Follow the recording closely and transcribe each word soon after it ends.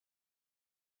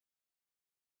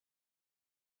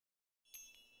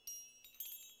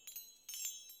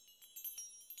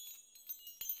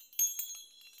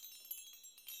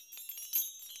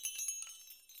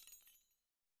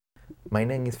My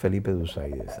name is Felipe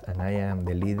Dusaides, and I am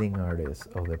the leading artist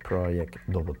of the project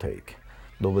Double Take.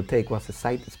 Double Take was a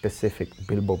site-specific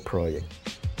billboard project.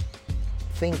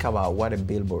 Think about what a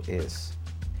billboard is.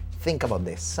 Think about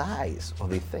the size of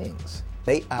the things.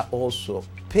 They are also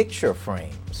picture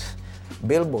frames.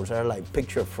 Billboards are like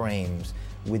picture frames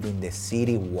within the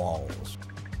city walls.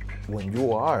 When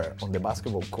you are on the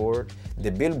basketball court, the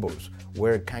billboards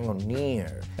were kind of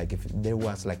near, like if there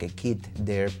was like a kid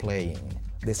there playing.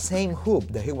 The same hoop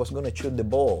that he was going to shoot the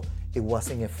ball, it was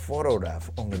in a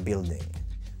photograph on a building.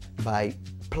 By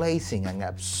placing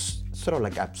an sort of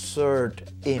like absurd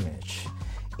image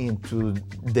into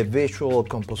the visual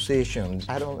composition,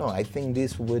 I don't know, I think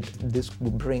this would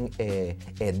bring a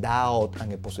doubt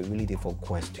and a possibility for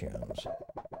questions.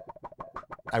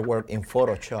 I work in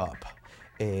Photoshop,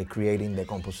 creating the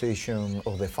composition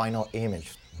of the final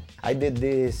image. I did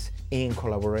this in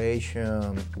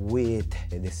collaboration with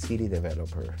the city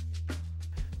developer.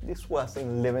 This was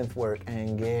in Leavenworth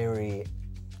and Gary.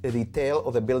 The detail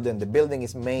of the building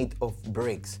is made of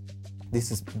bricks.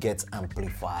 This gets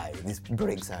amplified. These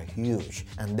bricks are huge.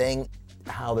 And then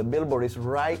how the billboard is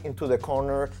right into the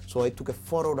corner, so I took a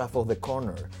photograph of the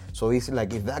corner. So it's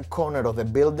like if that corner of the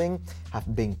building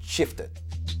have been shifted.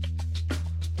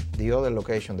 The other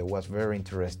location that was very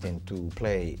interesting to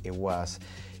play, it was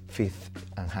Fifth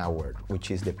and Howard,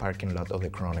 which is the parking lot of the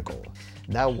Chronicle.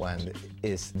 That one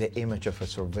is the image of a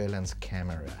surveillance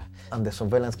camera, and the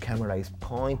surveillance camera is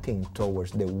pointing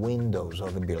towards the windows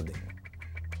of the building.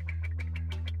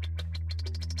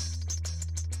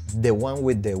 The one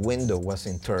with the window was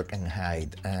in Turk and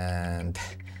Hyde, and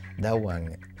that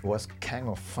one was kind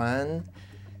of fun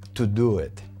to do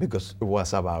it because it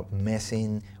was about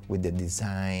messing with the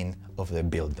design of the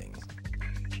building.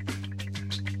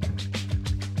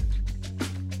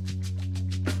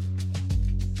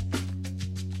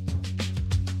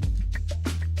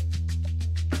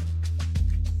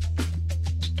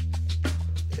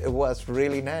 It was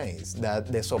really nice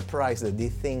that the surprise that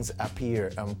these things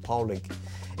appear in public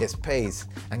space,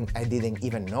 and I didn't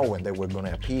even know when they were going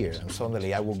to appear, and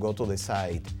suddenly I would go to the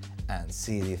site and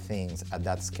see the things at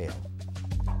that scale.